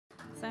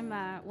So I'm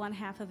one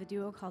half of a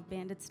duo called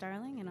Bandit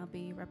Starling, and I'll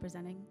be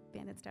representing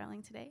Bandit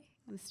Starling today.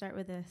 I'm going to start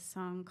with a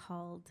song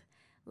called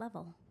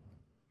Level.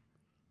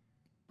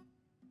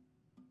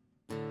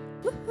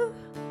 Woohoo!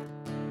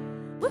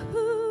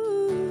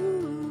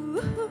 Woohoo!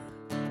 Woohoo!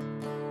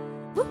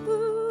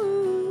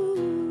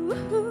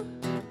 Woohoo!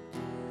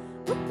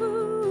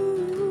 Woohoo!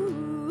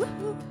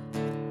 Woohoo!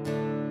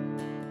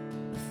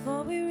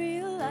 Before we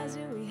realized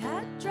it, we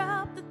had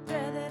dropped the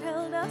thread that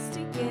held us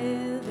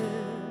together.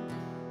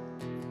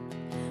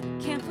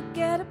 Can't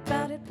forget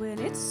about it when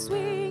it's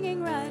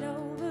swinging right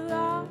over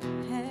our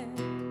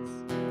heads.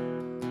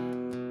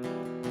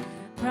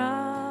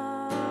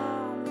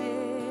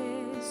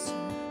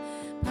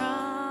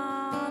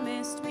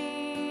 Promised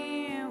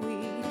me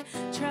we'd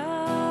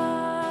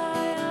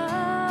try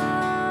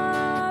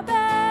our best,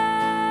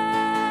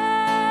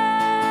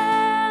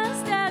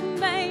 and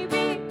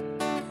maybe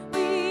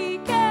we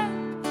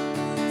can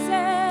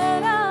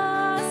set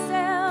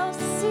ourselves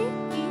to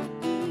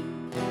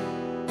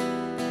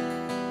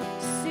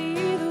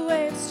see the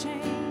waves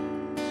change.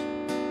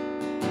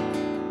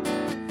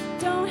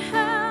 Don't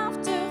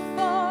have to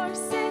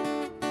force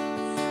it.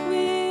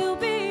 We'll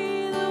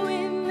be the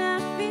wind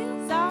that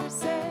fills our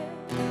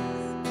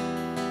sails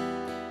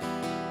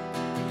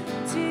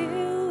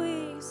till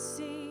we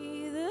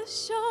see the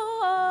shore.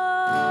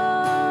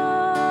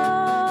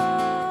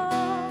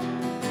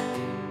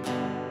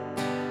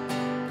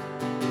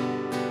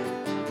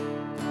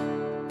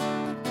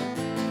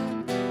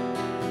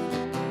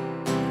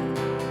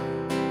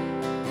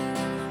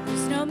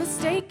 There's no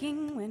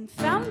mistaking when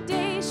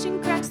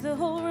foundation cracks, the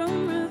whole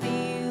room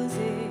reveals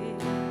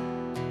it.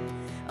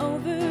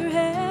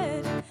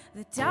 Overhead,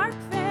 the dark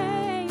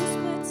vein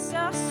splits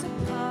us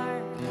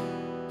apart.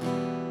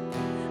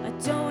 I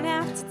don't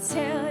have to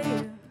tell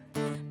you,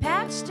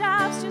 patch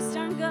jobs just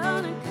aren't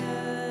gonna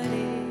cut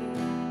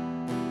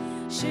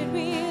it. Should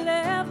we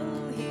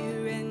level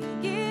here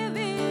and give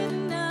it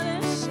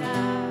another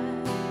shot?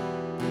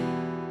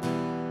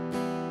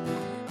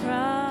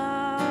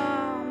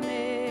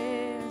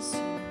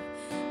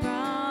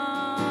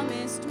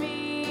 Promised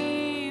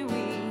me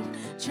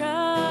we'd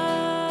try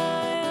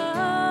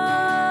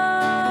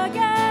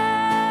again,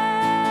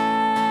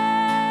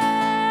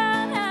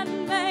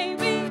 and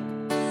maybe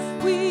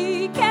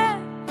we can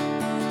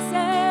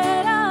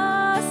set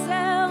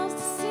ourselves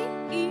to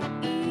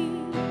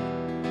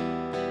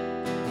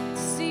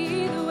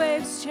see the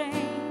waves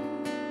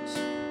change.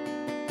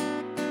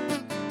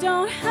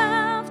 Don't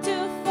have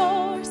to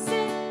force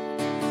it.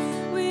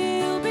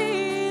 We'll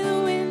be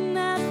the wind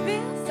that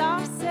fills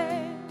our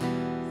sails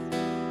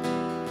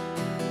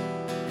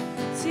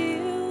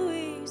till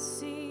we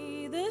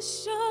see the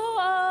shore.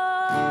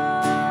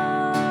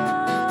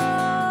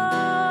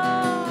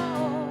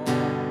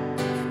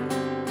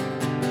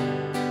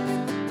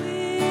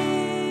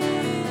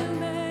 We're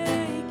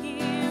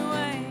making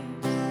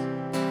waves.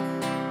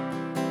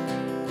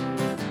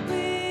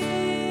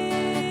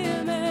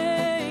 We're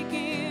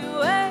making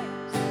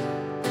waves.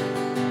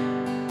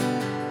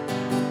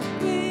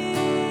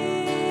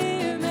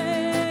 We're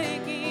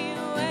making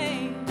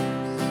waves.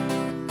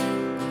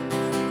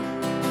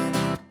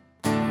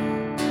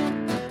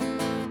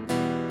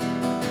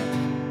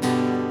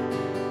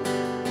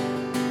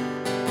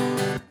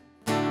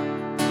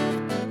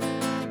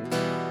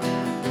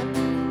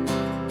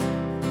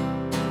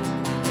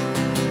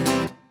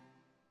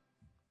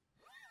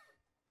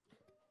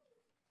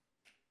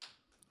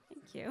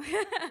 Thank you.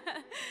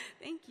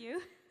 Thank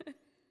you.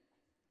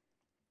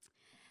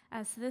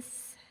 So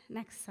this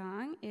next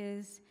song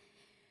is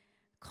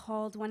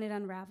called When It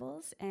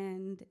Unravels,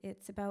 and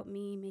it's about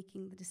me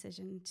making the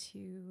decision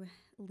to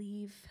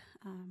leave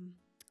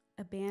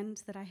a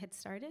band that I had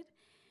started.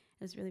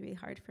 It was really, really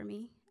hard for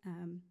me,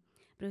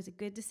 but it was a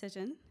good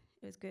decision.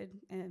 It was good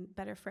and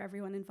better for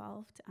everyone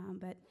involved,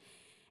 but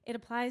it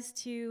applies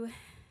to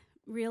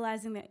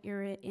realizing that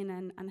you're in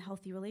an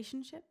unhealthy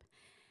relationship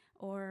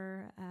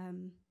or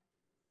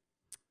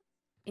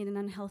in an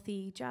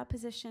unhealthy job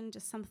position,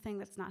 just something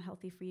that's not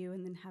healthy for you,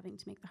 and then having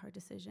to make the hard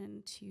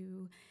decision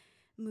to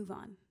move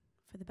on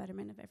for the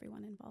betterment of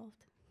everyone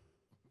involved.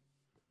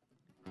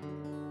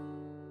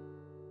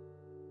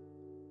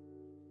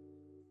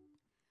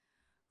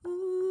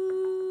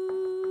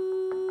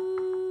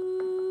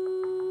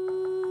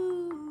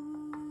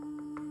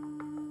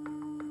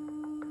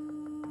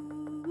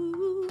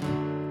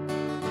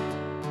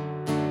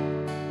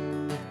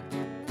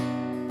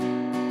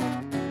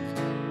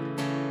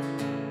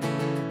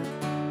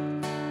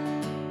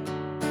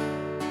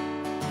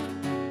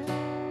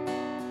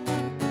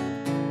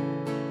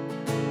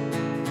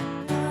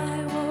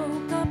 I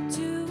woke up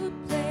to a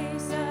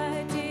place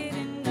I didn't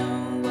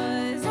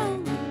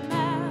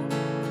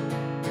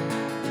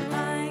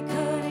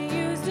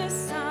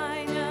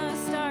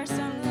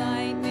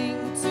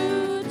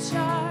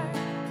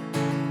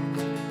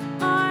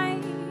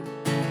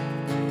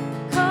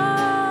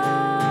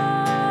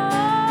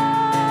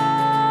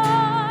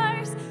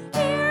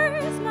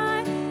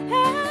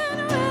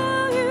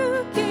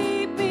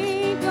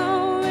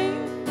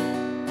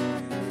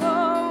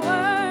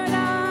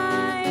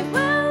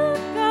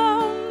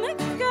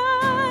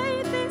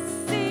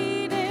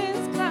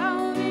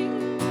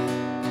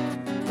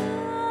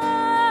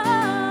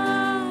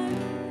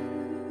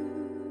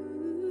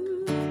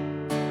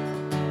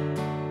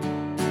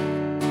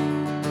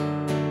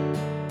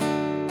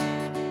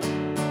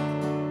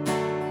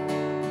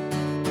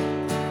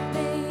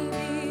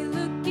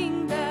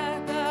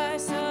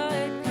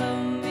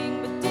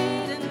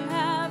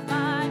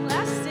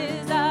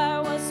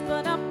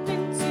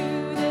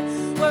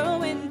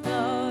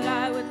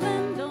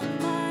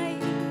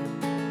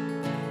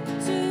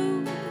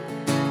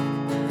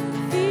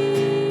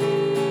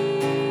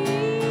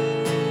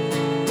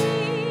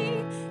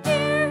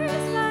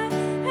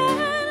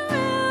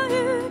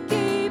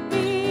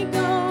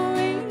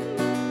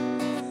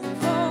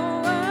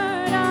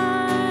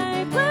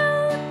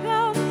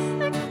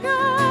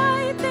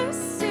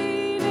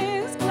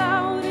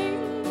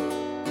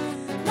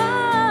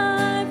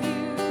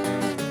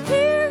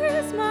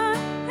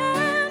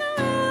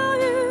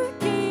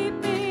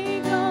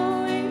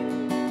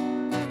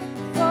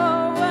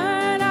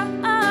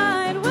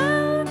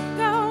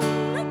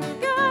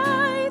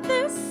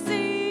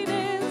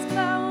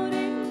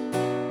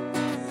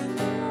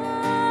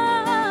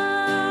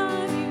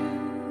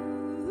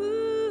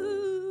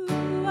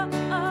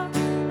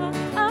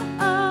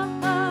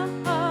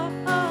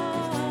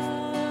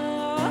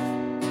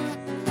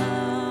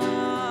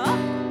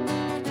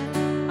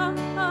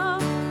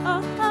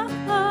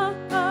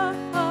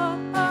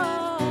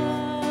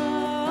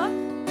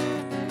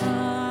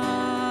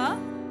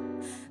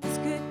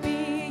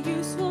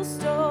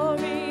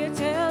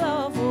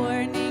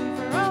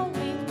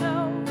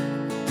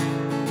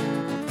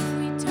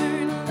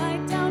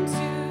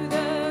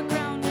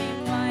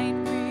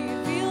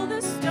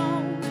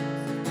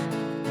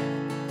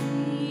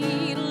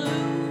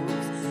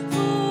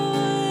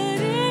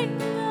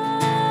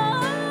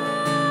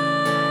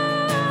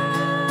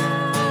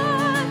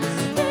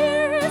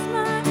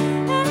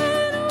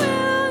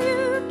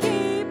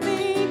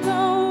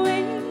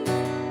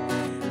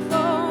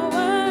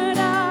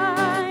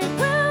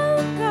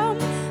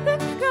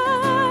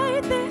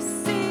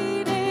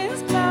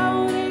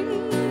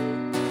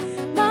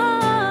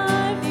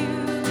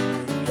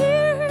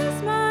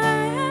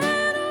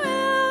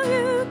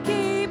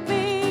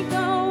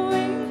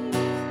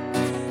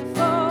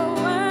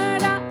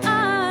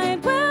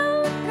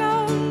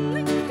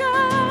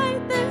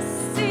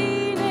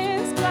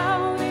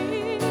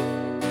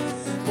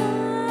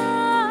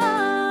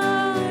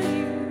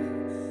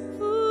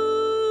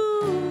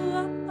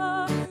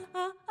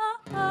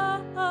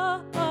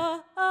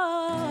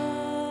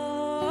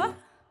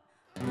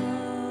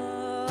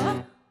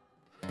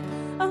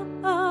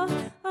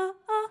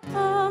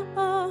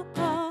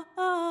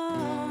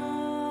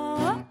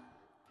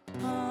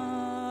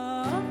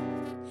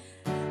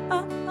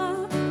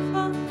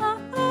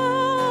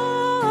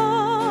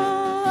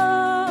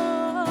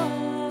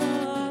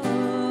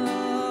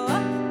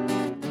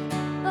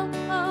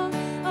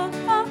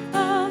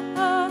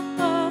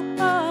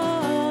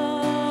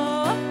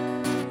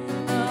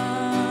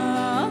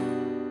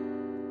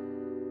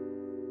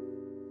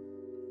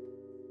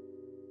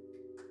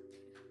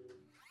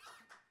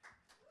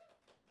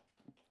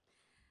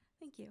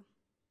you.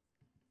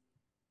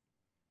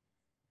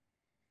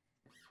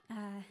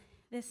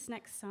 This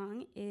next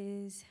song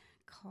is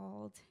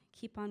called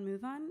Keep On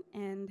Move On,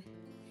 and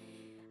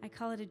I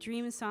call it a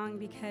dream song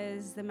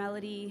because the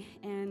melody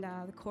and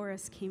the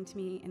chorus came to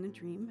me in a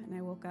dream, and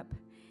I woke up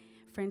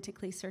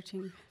frantically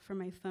searching for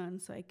my phone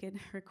so I could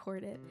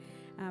record it,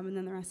 and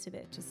then the rest of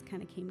it just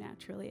kind of came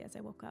naturally as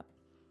I woke up.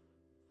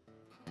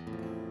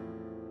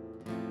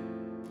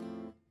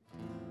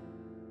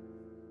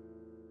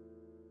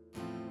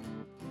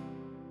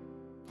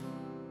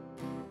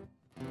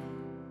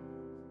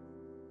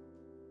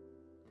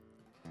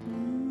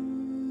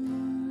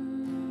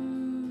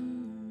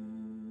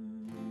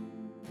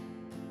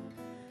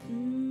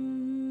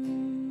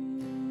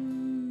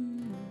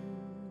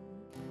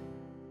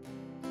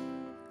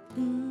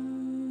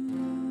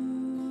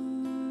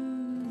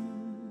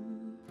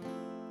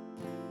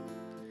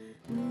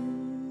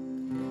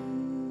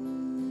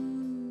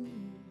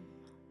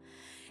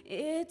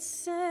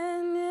 It's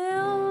an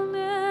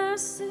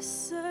illness, this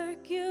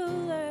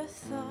circular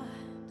thought.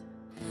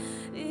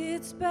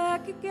 It's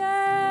back again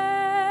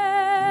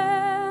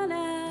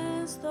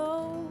as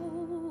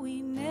though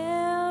we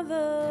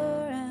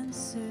never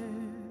answered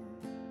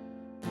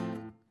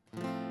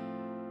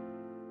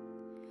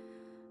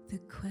the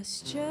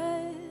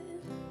question.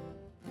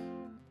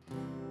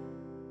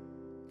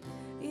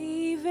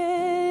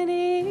 Even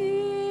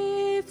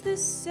if the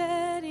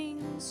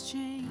settings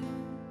change,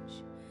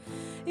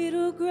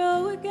 it'll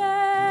grow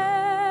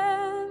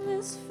again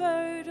as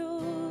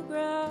fertile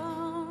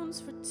grounds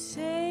for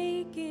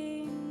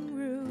taking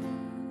root.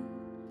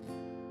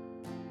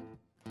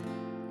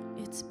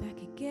 It's back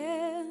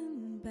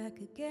again, back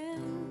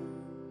again.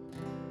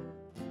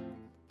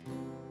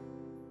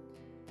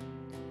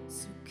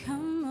 So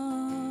come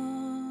on,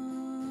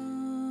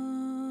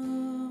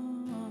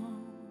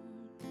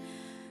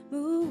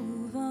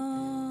 move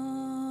on,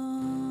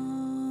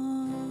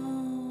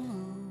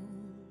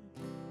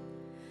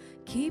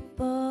 keep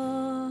on,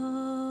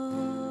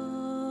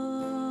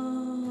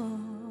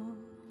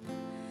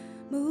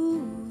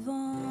 move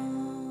on.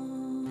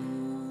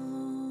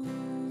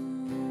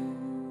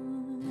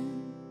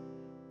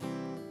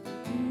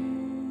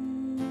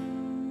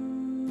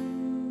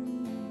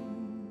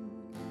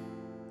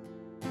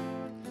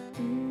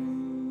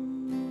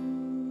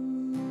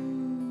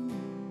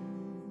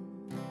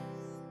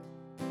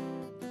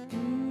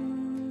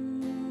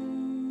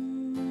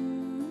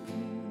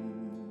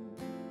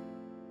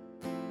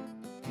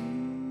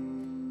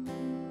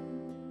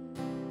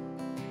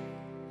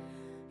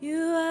 You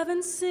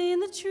haven't seen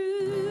the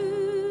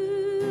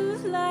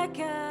truth like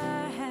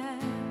I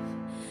have.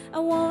 I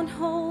won't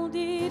hold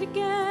it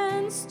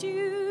against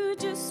you.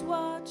 Just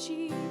watch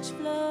each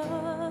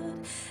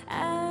flood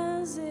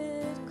as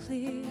it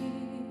clears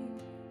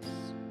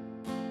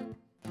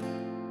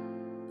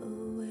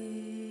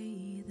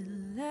away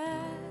the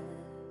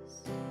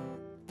last.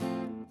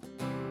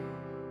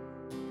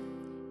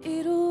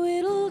 It'll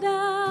whittle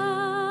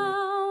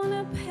down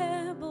a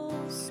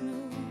pebble smooth.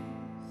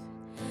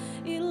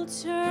 It'll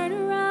turn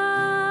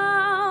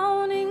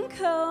around and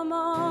come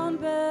on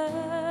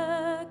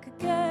back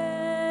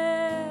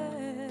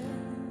again.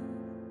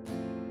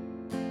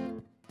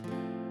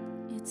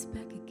 It's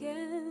back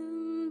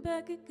again,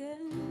 back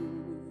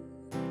again.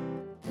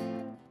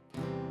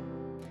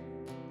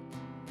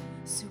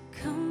 So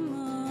come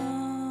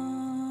on,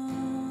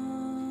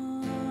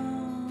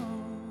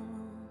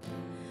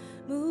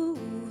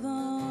 move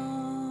on,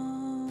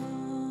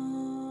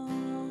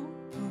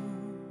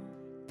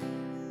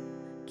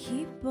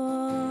 keep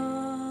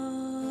on,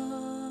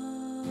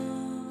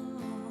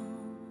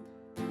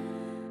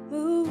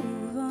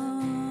 move on.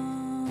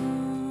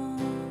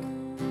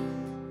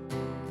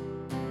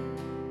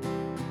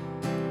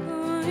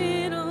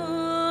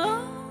 It'll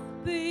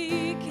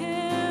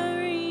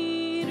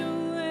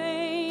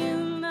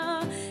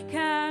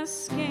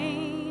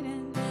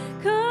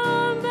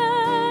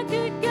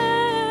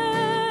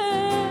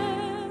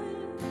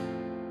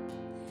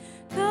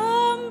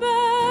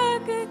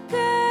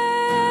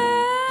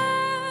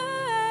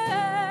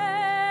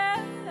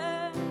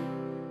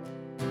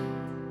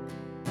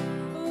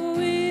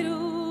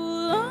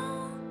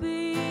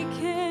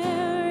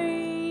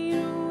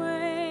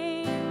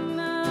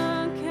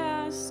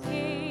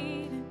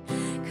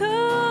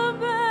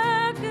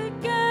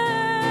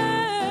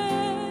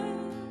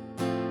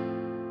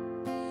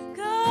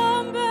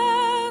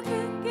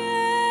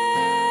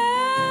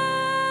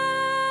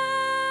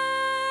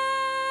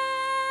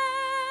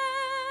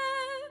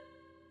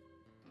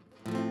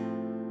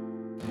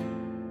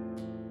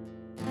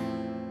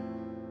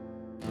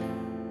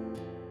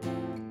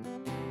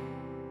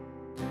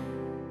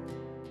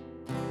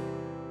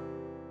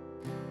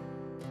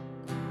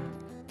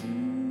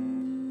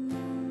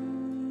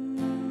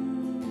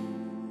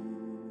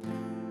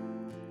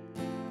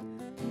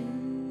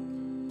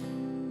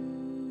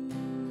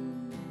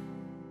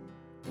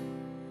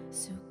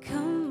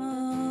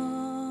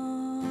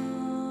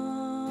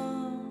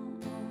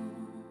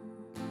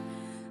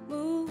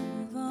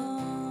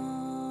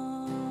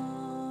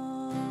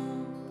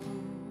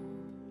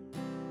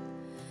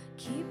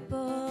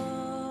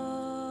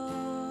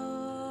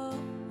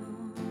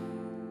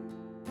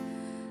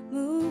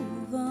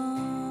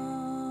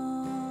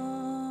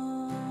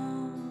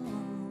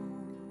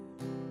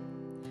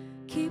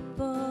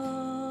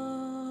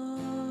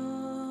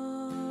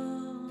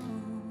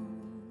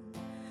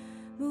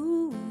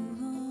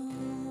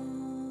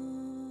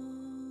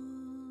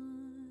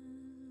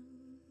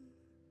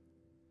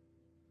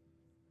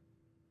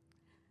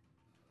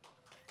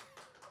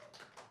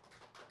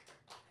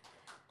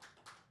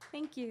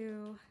Thank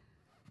you.